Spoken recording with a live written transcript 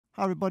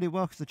Hi everybody,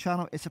 welcome to the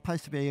channel. It's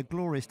supposed to be a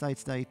glorious day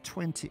today,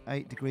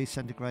 28 degrees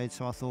centigrade,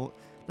 so I thought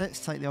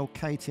let's take the old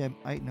KTM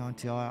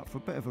 890R out for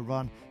a bit of a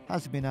run.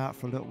 Hasn't been out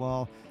for a little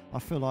while. I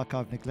feel like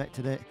I've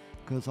neglected it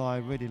because I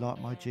really like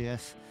my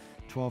GS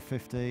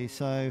 1250,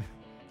 so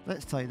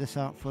let's take this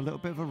out for a little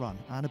bit of a run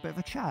and a bit of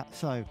a chat.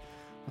 So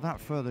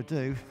without further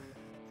ado,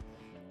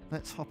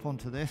 let's hop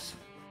onto this,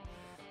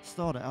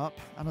 start it up,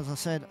 and as I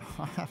said,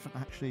 I haven't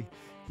actually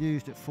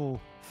used it for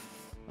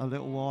a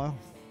little while,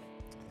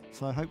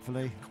 so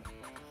hopefully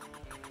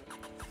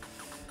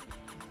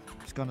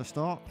it's going to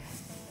start.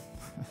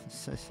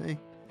 See,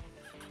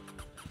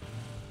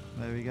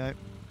 there we go.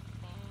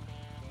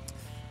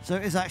 So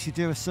it is actually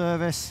due a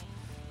service.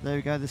 There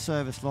we go, the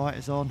service light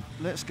is on.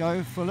 Let's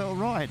go for a little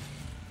ride.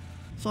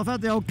 So I've had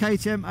the old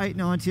KTM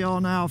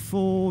 890R now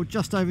for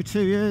just over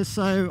 2 years,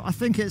 so I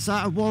think it's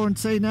out of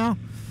warranty now.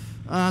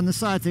 And the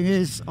sad thing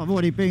is I've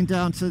already been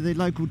down to the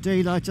local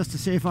dealer just to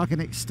see if I can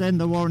extend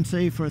the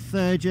warranty for a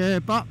third year,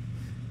 but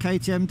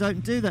KTM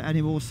don't do that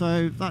anymore,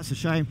 so that's a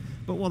shame.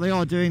 But what they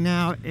are doing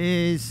now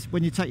is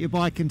when you take your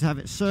bike in to have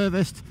it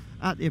serviced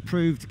at the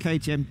approved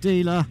KTM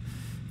dealer,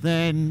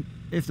 then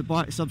if the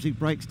bike subsequently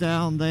breaks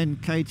down, then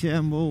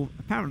KTM will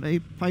apparently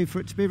pay for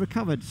it to be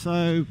recovered.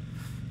 So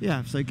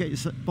yeah, so get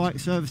your bike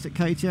serviced at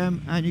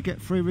KTM and you get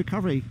free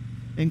recovery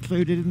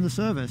included in the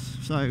service.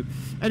 So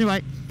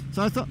anyway,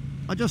 so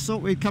I just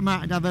thought we'd come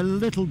out and have a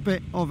little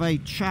bit of a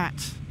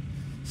chat.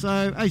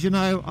 So as you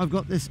know, I've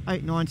got this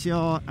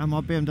 890R and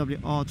my BMW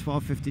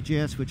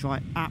R1250 GS, which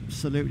I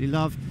absolutely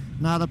love.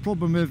 Now the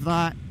problem with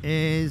that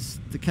is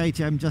the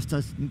KTM just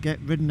doesn't get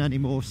ridden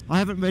anymore. I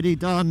haven't really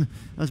done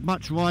as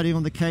much riding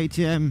on the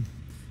KTM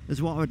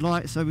as what I would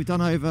like. So we've done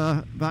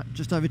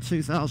just over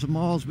 2,000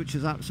 miles, which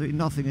is absolutely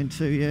nothing in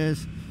 2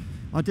 years.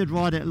 I did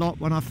ride it a lot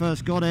when I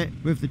first got it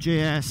with the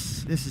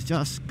GS. This has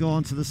just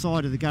gone to the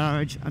side of the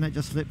garage and it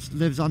just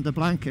lives under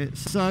blankets.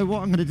 So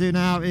what I'm going to do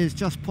now is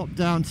just pop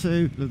down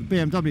to the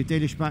BMW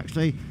dealership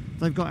actually.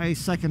 They've got a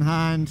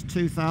second-hand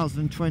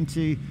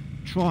 2020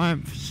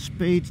 Triumph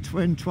Speed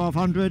Twin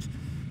 1200.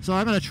 So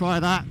I'm going to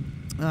try that.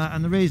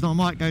 And the reason I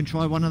might go and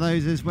try one of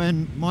those is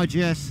when my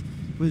GS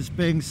was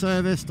being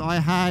serviced, I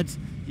had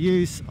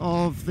use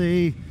of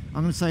the,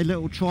 I'm going to say,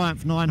 little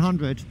Triumph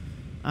 900.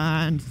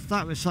 And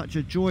that was such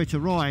a joy to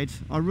ride.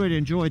 I really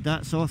enjoyed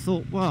that, so I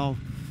thought, well,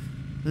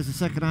 there's a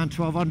second-hand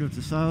 1200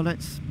 or so,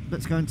 let's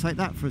go and take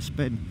that for a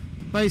spin.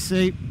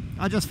 Basically,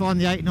 I just find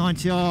the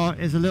 890R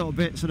is a little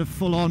bit sort of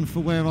full on for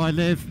where I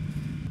live.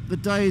 The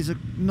days are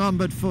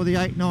numbered for the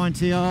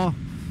 890R.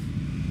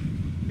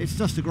 It's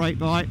just a great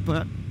bike,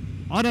 but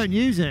I don't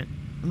use it,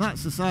 and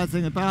that's the sad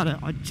thing about it.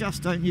 I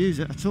just don't use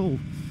it at all.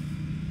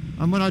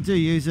 And when I do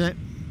use it,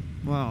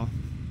 well,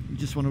 you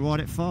just want to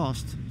ride it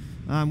fast.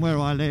 Where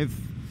I live,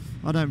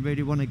 I don't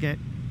really want to get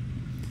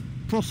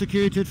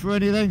prosecuted for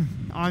anything.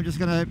 I'm just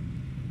going to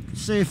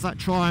see if that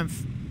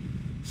Triumph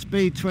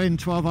Speed Twin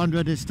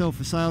 1200 is still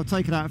for sale,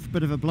 take it out for a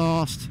bit of a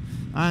blast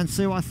and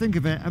see what I think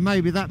of it, and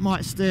maybe that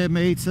might steer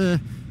me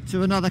to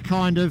another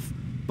kind of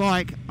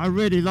bike. I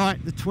really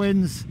like the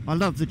twins, I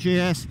love the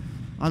GS,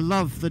 I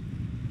love the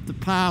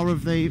power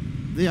of the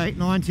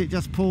 890, it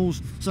just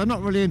pulls. So I'm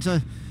not really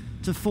into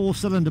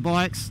four-cylinder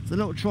bikes. The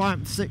little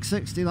Triumph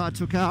 660 that I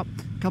took out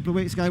a couple of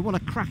weeks ago, what a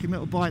cracking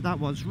little bike that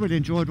was. Really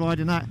enjoyed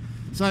riding that.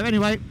 So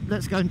anyway,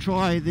 let's go and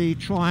try the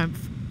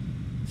Triumph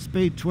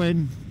Speed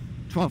Twin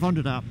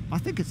 1200 out. I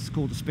think it's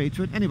called the Speed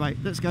Twin. Anyway,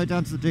 let's go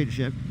down to the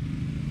dealership.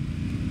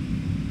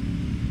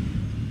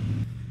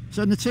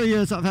 So in the 2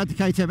 years that I've had the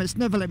KTM, it's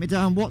never let me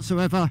down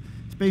whatsoever.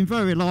 It's been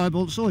very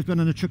reliable. It's always been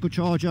on a trickle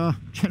charger.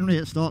 Generally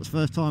it starts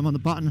first time on the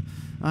button,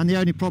 and the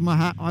only problem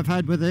I've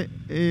had with it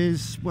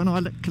is when I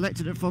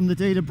collected it from the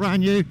dealer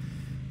brand new,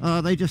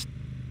 they just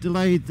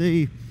delayed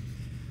the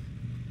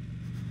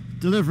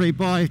delivery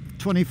by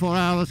 24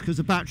 hours because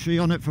the battery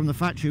on it from the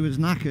factory was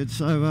knackered,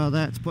 so they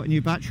had to put a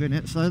new battery in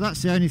it. So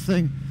that's the only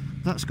thing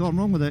that's gone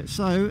wrong with it.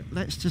 So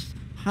let's just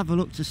have a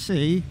look to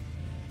see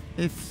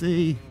if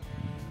the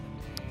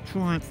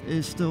Triumph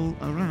is still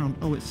around.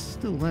 Oh, it's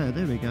still there.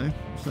 There we go.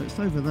 So it's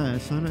over there.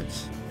 So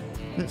let's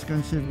go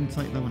and see if we can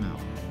take that one out.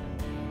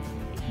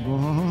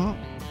 Whoa.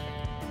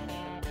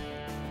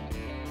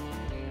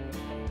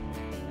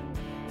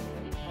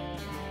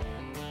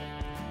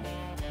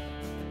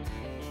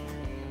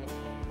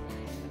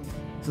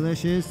 So there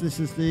she is. This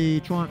is the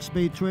Triumph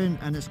Speed Twin,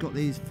 and it's got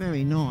these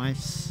very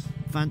nice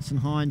Vance &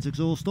 Hines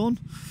exhaust on.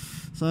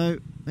 So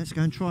let's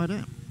go and try it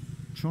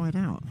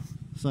out.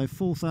 So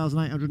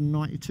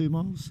 4,892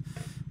 miles.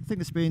 I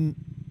think it's been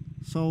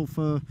sold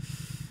for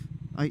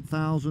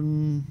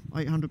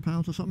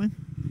 £8,800 or something.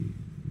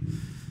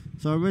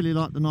 So I really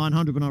liked the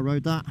 900 when I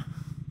rode that.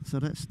 So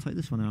let's take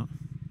this one out.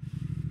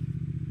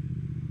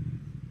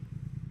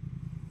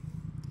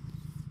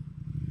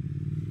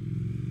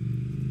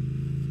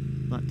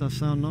 That does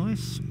sound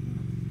nice.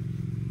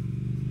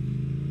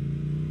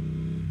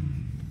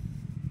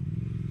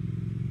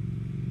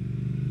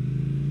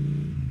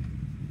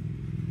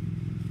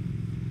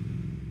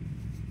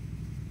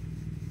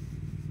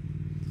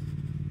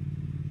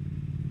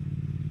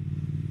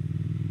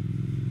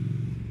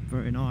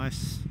 Very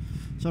nice.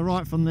 So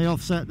right from the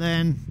offset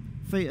then,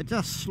 feet are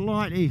just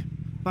slightly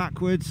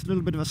backwards, a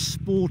little bit of a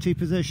sporty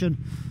position.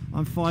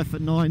 I'm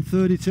 5'9",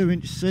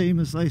 32-inch seam,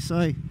 as they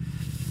say,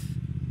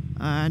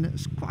 and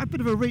it's quite a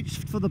bit of a reach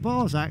for the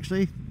bars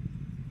actually.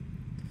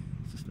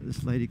 Just let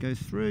this lady go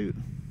through.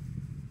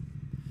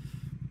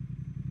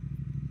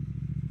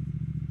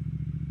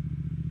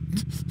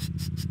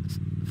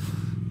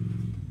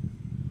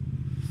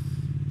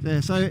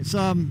 There, so it's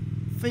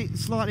feet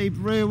slightly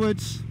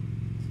rearwards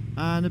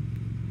and a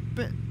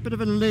bit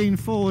of a lean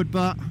forward,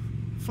 but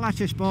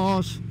flattish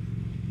bars,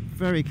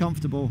 very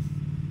comfortable,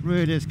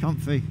 really is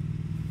comfy.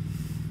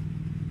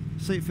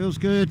 Seat feels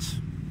good,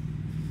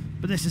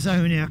 but this is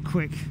only a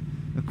quick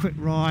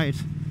ride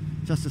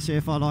just to see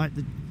if I like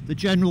the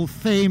general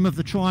theme of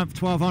the Triumph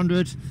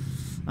 1200,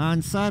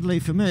 and sadly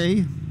for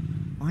me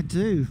I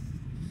do.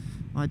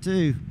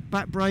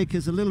 Back brake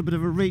is a little bit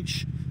of a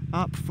reach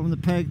up from the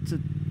peg to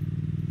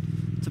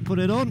put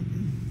it on,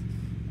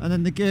 and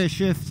then the gear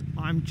shift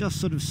I'm just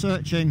sort of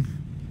searching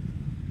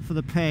for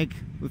the peg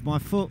with my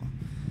foot,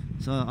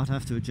 so I'd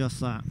have to adjust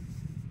that.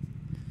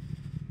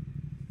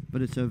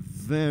 But it's a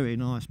very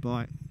nice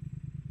bike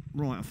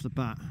right off the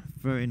bat,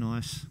 very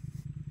nice.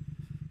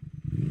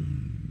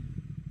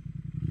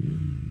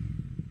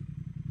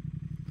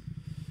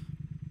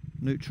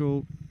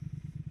 Neutral,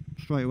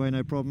 straight away,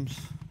 no problems.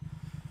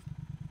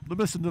 The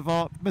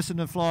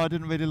Michelin Flyer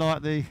didn't really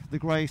like the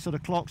grey sort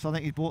of clocks. I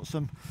think he bought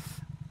some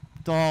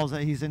dials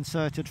that he's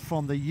inserted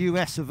from the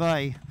US of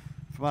A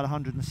for about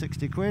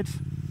 160 quid.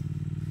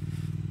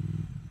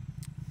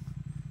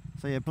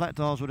 So yeah, black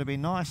dials would have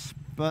been nice,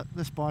 but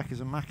this bike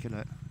is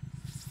immaculate.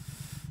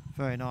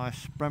 Very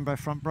nice. Brembo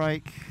front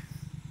brake,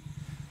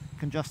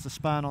 can adjust the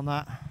span on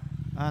that,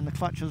 and the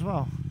clutch as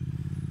well.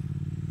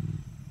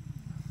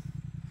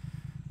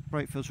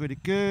 Brake feels really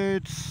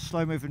good,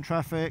 slow moving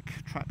traffic,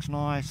 track's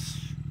nice.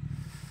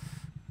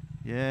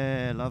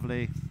 Yeah,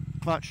 lovely.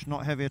 Clutch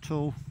not heavy at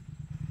all.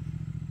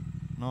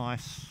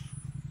 Nice.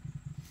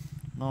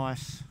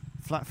 Nice.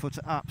 Flat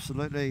footer,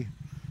 absolutely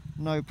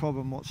no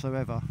problem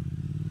whatsoever.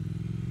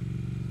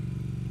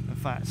 In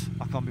fact,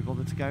 I can't be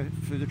bothered to go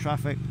through the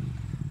traffic.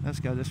 Let's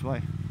go this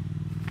way.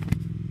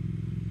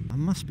 I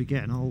must be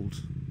getting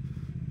old,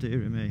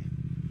 dearie me.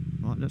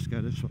 Right, let's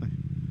go this way.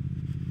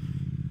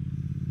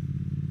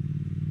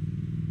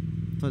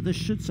 So this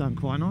should sound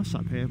quite nice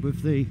up here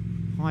with the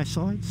high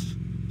sides.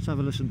 Let's have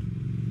a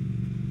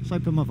listen. Let's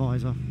open my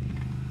visor.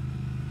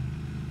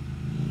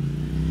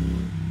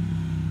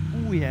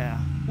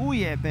 Oh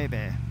yeah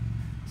baby,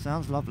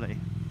 sounds lovely.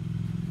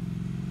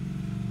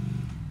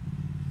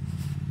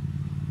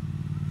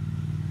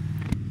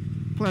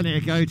 Plenty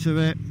of go to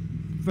it,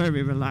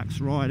 very relaxed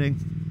riding,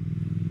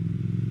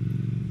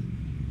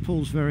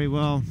 pulls very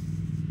well,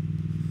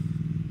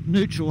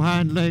 neutral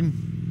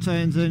handling,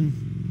 turns in,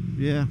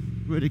 yeah,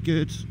 really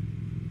good.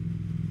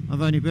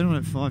 I've only been on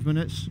it 5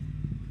 minutes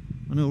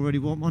and I already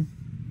want one.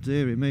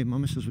 Dearie me, my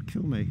missus would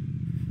kill me.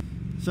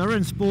 So we're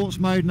in sports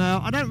mode now.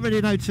 I don't really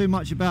know too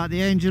much about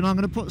the engine. I'm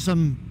going to put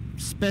some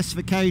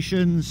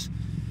specifications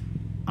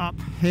up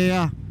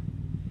here.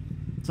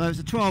 So it's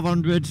a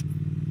 1200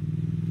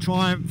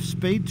 Triumph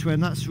Speed Twin.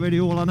 That's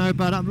really all I know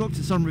about it. I've looked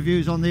at some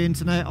reviews on the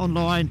internet,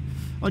 online,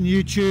 on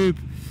YouTube.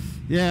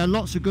 Yeah,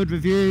 lots of good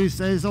reviews.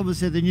 There's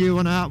obviously the new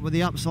one out with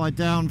the upside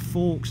down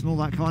forks and all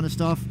that kind of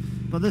stuff.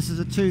 But this is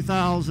a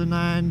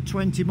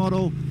 2020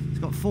 model. It's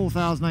got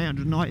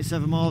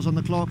 4,897 miles on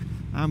the clock.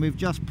 And we've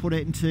just put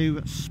it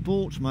into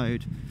sport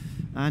mode,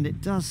 and it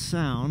does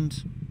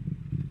sound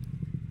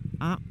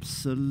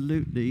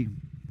absolutely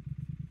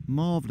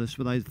marvellous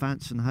with those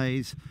Vance and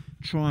Hayes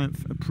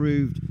Triumph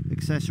approved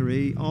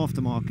accessory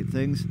aftermarket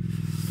things.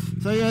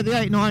 So yeah, the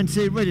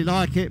 890, really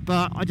like it,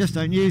 but I just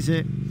don't use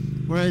it,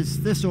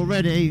 whereas this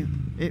already,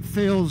 it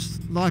feels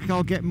like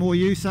I'll get more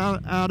use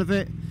out of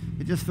it.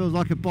 It just feels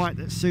like a bike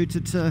that's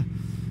suited to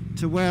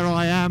where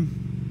I am.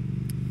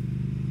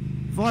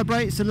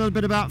 Vibrates a little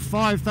bit about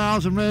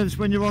 5,000 revs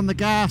when you're on the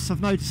gas. I've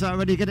noticed that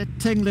already. You get it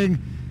tingling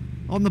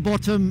on the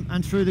bottom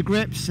and through the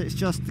grips. It's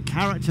just the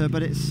character,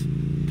 but it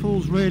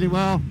pulls really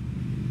well.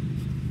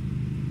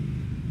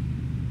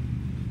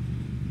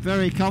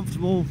 Very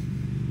comfortable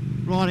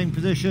riding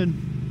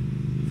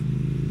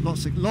position.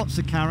 Lots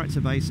of character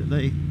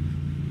basically.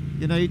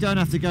 You know, you don't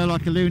have to go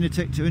like a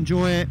lunatic to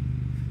enjoy it.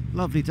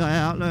 Lovely day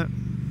out, look.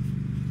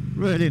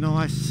 Really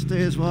nice.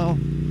 Steers well.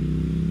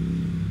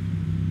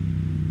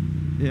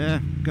 Yeah,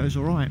 goes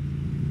all right.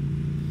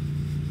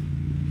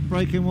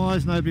 Braking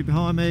wise, nobody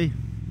behind me.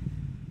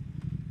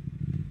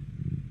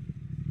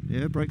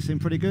 Yeah, brakes seem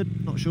pretty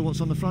good. Not sure what's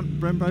on the front.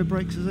 Brembo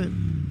brakes, is it?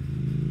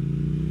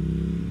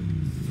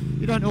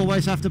 You don't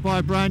always have to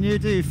buy brand new,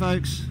 do you,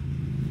 folks?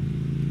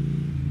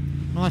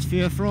 Nice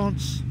view of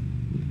France.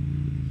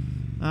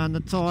 And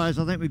the tyres,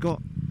 I think we've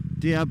got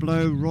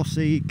Diablo,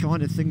 Rossi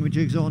kind of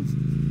thingamajigs on.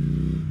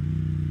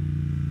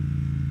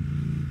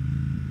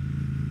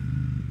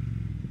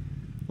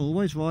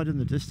 Always ride in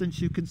the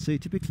distance you can see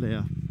to be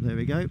clear. There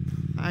we go.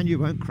 And you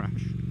won't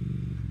crash.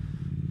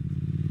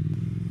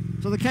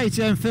 So the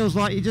KTM feels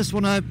like you just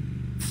want to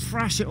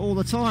thrash it all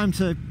the time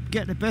to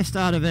get the best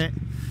out of it.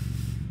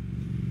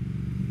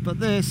 But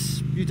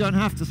this, you don't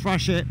have to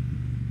thrash it.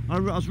 I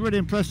was really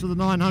impressed with the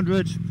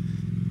 900,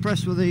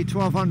 impressed with the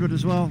 1200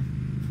 as well.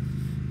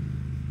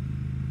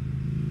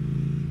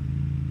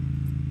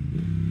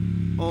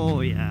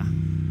 Oh yeah.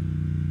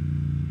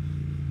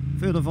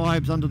 Feel the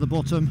vibes under the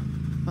bottom.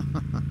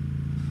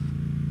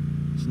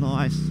 It's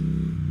nice.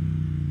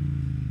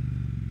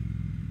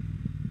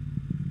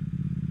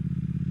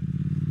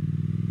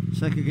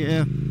 Second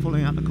gear,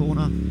 pulling out the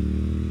corner.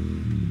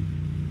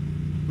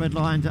 Red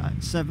lined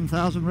at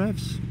 7,000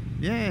 revs.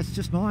 Yeah, it's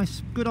just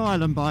nice. Good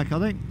island bike, I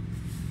think.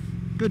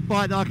 Good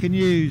bike that I can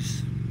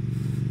use.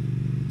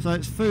 So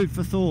it's food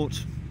for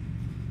thought.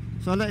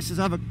 So let's just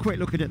have a quick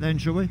look at it then,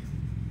 shall we?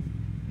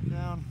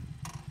 Down.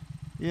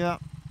 Yeah.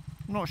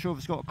 I'm not sure if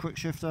it's got a quick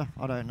shifter.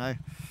 I don't know.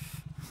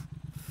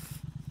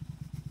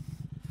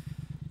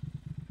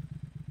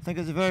 I think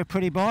it's a very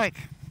pretty bike.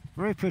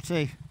 Very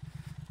pretty.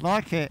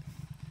 Like it.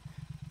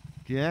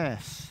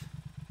 Yes.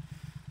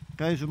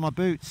 Goes with my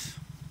boots.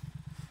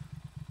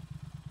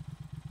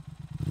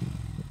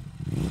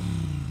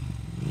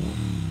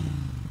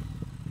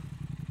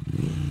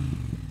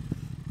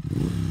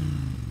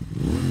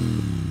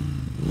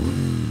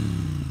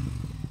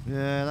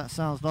 Yeah, that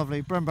sounds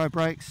lovely. Brembo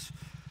brakes.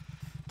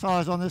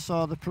 Tyres on this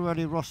are the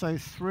Pirelli Rosso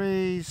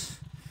 3's.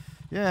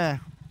 Yeah,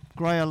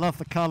 grey, I love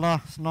the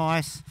colour, it's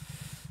nice.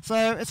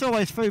 So it's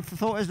always food for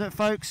thought, isn't it,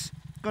 folks?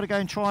 Got to go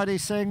and try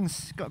these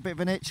things. Got a bit of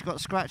an itch, got to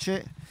scratch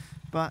it,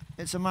 but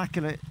it's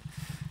immaculate.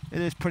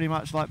 It is pretty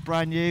much like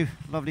brand new.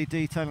 Lovely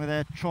detailing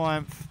there.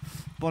 Triumph,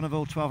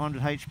 Bonneville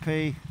 1200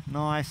 HP,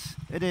 nice.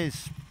 It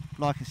is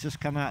like it's just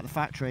come out of the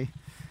factory.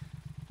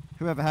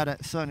 Whoever had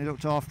it certainly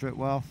looked after it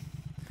well.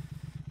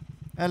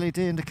 LED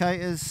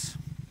indicators,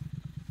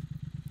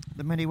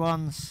 the mini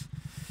ones,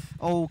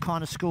 old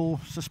kind of school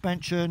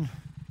suspension.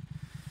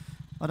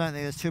 I don't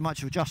think there's too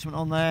much of adjustment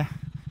on there.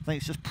 I think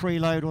it's just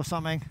preload or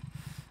something,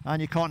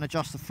 and you can't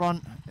adjust the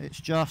front. It's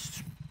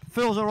just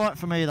feels all right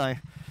for me though.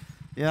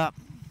 Yeah,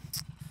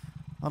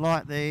 I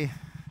like I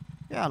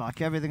like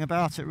everything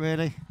about it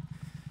really.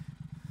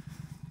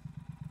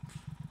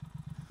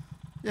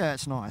 Yeah,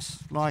 it's nice,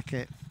 like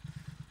it.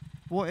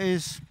 What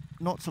is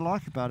not to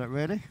like about it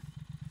really?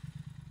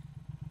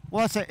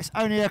 Well, that's it. It's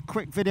only a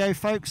quick video,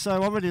 folks,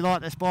 so I really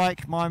like this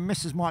bike. My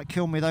missus might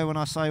kill me though when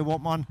I say I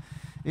want one,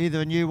 either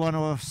a new one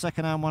or a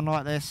second-hand one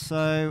like this.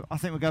 So I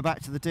think we'll go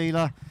back to the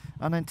dealer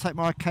and then take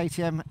my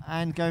KTM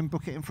and go and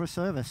book it in for a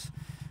service.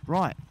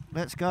 Right,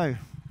 let's go.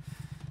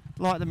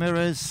 Like the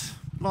mirrors,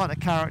 like the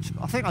character.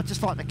 I think I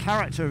just like the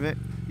character of it.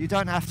 You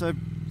don't have to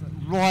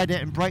ride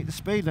it and break the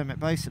speed limit,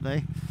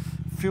 basically.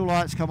 Fuel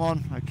lights come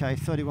on. Okay,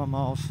 31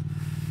 miles.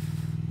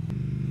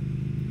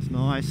 It's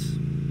nice.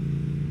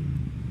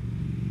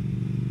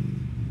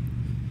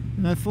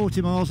 You know,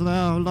 40 miles an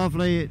hour,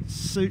 lovely. It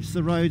suits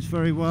the roads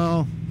very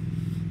well.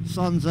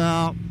 Sun's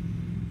out.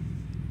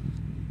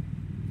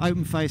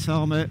 Open face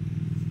helmet.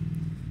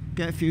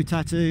 Get a few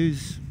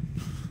tattoos.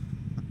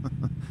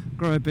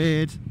 Grow a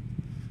beard.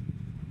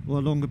 Or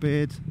a longer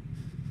beard.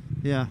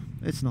 Yeah,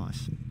 it's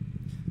nice.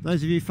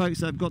 Those of you folks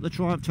that have got the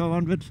Triumph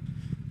 1200,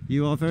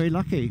 you are very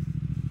lucky.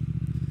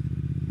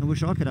 I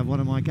wish I could have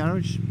one in my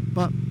garage,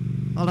 but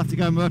I'll have to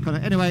go and work on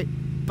it. Anyway,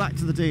 back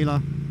to the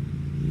dealer.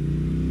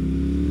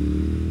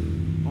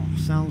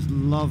 Sounds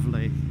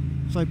lovely.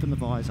 Let's open the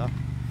visor.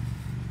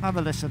 Have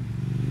a listen.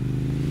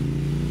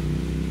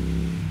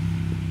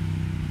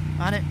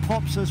 And it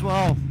pops as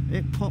well.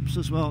 It pops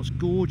as well. It's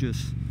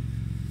gorgeous.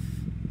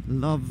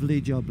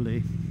 Lovely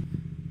jubbly.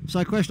 So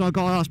a question I've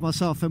got to ask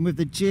myself, and with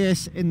the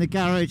GS in the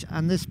garage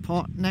and this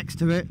part next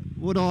to it,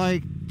 would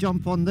I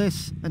jump on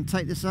this and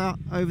take this out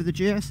over the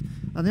GS?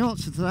 And the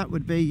answer to that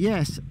would be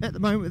yes. At the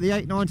moment with the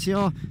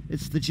 890R,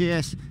 it's the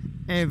GS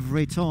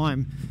every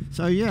time.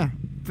 So yeah,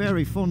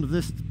 very fond of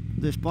this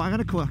bike.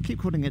 I keep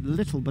calling it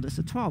little, but it's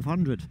a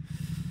 1200.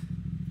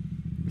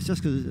 It's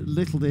just because it's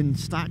little in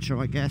stature,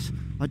 I guess.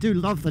 I do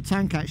love the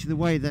tank actually, the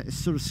way that it's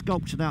sort of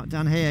sculptured out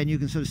down here and you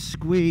can sort of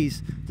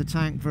squeeze the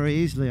tank very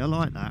easily. I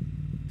like that.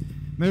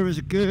 Mirrors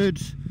are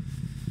good,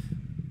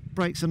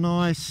 brakes are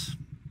nice,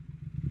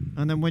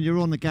 and then when you're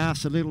on the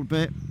gas a little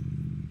bit,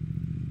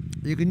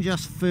 you can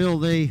just feel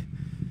the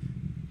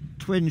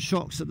twin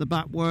shocks at the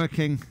back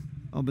working.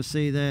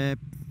 Obviously they're,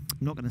 I'm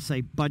not going to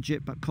say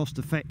budget, but cost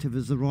effective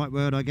is the right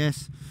word, I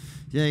guess.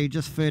 Yeah, you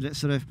just feel it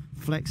sort of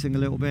flexing a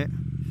little bit.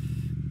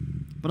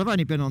 But I've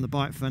only been on the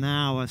bike for an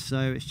hour,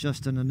 so it's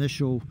just an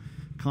initial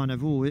kind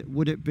of, oh,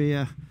 would it be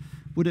a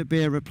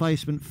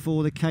replacement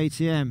for the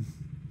KTM?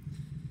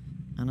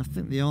 And I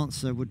think the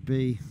answer would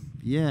be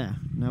yeah.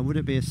 Now, would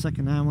it be a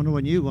second-hand one or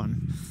a new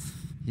one?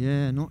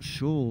 Yeah, not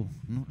sure.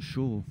 Not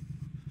sure.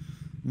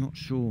 Not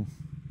sure.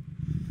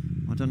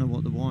 I don't know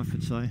what the wife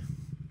would say.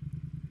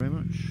 Very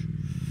much.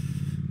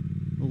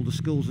 All the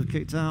schools have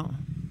kicked out.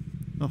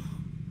 Oh,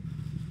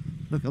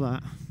 look at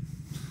that.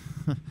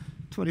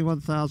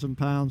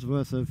 £21,000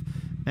 worth of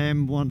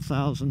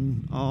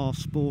M1000R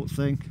sport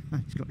thing.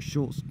 He's got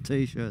shorts and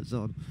t-shirts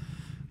on.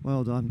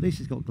 Well done. At least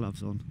he's got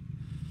gloves on.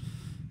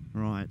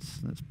 Right,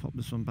 let's pop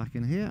this one back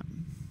in here.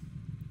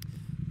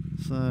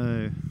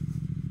 So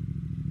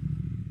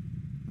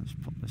let's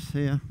pop this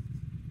here.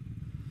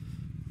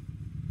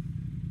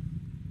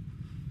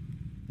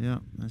 Yeah,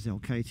 there's the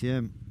old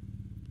KTM.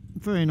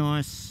 Very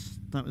nice.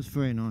 That was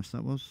very nice,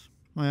 that was.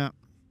 Oh yeah.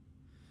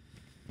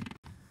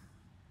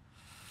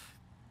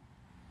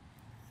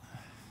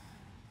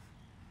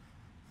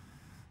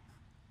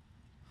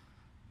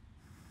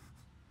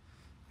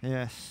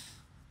 Yes,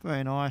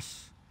 very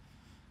nice.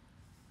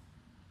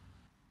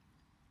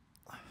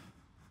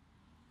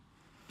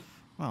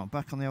 Well,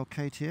 back on the old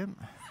KTM.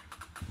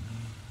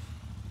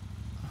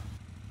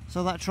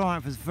 So that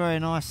Triumph was very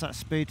nice, that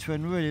speed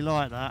twin, really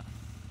like that.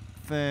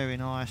 Very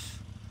nice.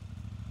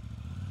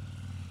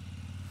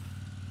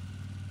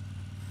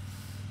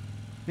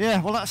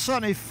 Yeah, well, that's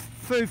certainly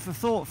food for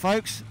thought,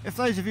 folks. If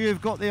those of you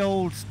who've got the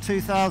old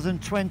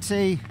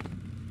 2020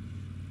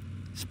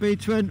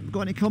 speed twin,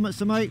 got any comments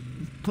to make,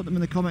 put them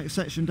in the comment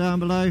section down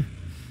below.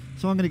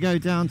 So I'm going to go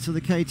down to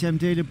the KTM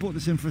dealer, put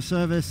this in for a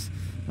service,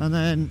 and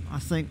then I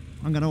think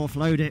I'm going to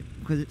offload it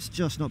because it's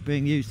just not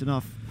being used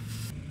enough.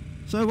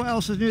 So what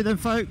else is new then,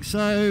 folks?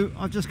 So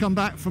I've just come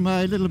back from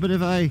a little bit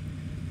of a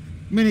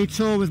mini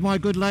tour with my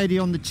good lady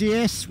on the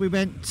GS. We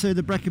went to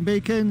the Brecon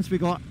Beacons. We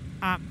got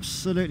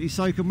absolutely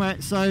soaking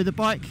wet. So the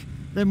bike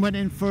then went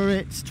in for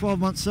its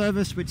 12-month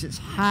service, which it's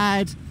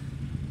had,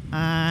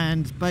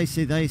 and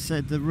basically they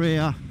said the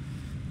rear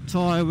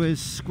tyre was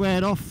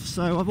squared off.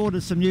 So I've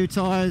ordered some new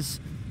tyres.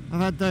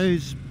 I've had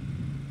those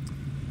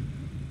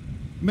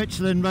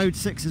Michelin Road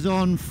 6's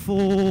on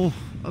for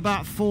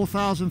about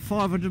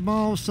 4,500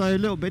 miles, so a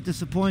little bit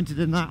disappointed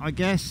in that, I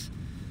guess.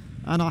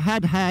 And I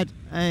had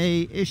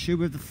a issue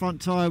with the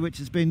front tyre, which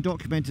has been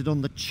documented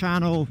on the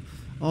channel,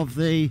 of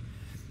the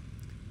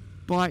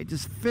bike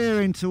just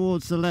veering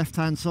towards the left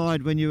hand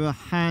side when you were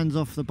hands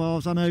off the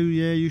bars. I know,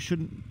 yeah, you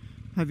shouldn't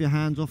have your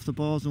hands off the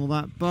bars and all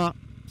that, but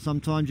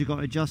sometimes you've got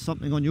to adjust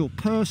something on your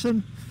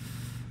person.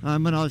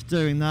 When I was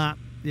doing that,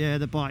 yeah,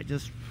 the bike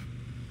just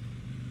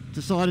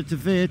decided to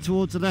veer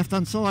towards the left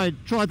hand side.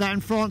 Tried that in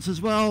France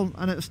as well,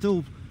 and it was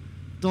still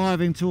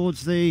diving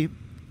towards the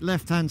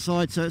left hand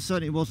side, so it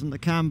certainly wasn't the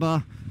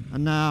camber.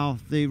 And now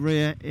the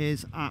rear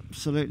is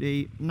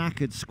absolutely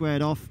knackered,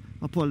 squared off.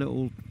 I'll put a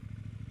little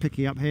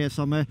picky up here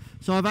somewhere.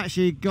 So I've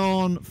actually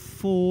gone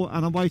for,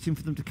 and I'm waiting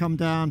for them to come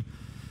down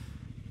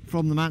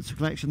from the Metzeler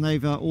collection.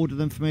 They've ordered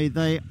them for me.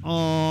 They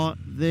are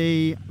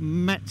the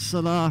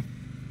Metzeler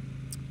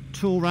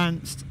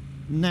Tourance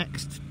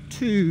Next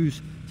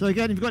 2s. So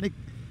again, if you've got any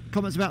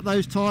comments about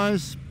those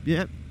tyres,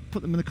 yeah,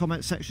 put them in the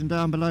comment section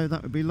down below.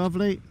 That would be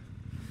lovely.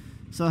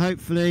 So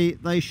hopefully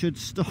they should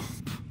stop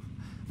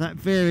that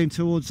veering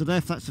towards the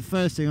left. That's the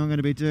first thing I'm going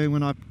to be doing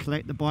when I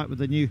collect the bike with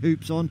the new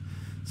hoops on,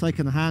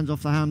 taking the hands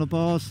off the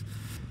handlebars.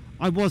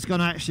 I was going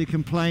to actually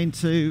complain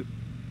to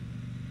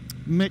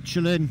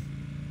Michelin,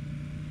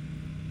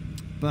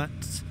 but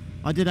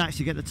I did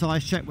actually get the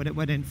tyres checked when it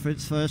went in for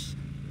its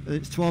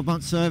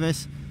 12-month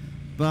service.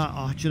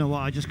 But do you know what,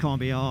 I just can't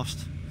be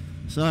arsed.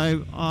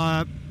 So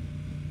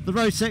the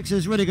Road 6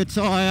 is a really good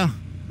tyre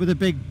with a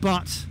big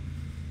butt.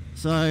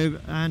 So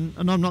and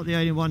I'm not the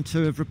only one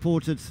to have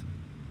reported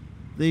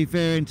the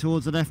veering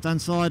towards the left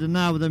hand side, and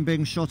now with them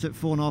being shot at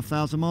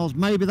 4,500 miles,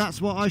 maybe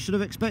that's what I should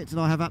have expected.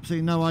 I have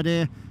absolutely no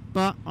idea,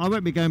 but I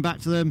won't be going back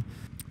to them.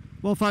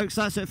 Well, folks,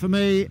 that's it for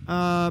me.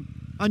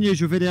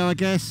 Unusual video, I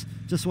guess.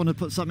 Just want to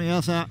put something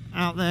else out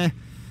there.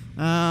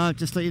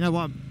 Just let you know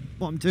what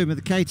I'm doing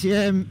with the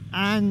KTM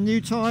and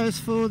new tyres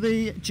for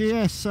the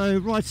GS. So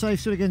ride safe,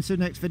 see you again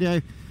soon next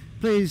video.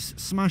 Please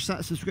smash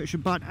that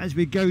subscription button as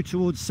we go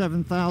towards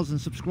 7,000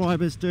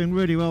 subscribers. Doing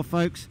really well,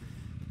 folks.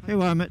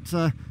 Here I am at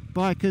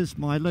Bikers,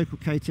 my local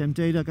KTM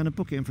dealer. Going to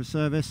book it in for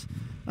service.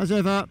 As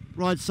ever,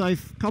 ride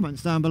safe,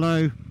 comments down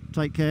below.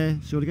 Take care,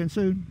 see you again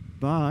soon.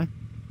 Bye.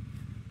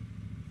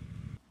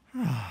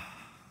 Good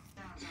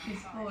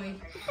boy.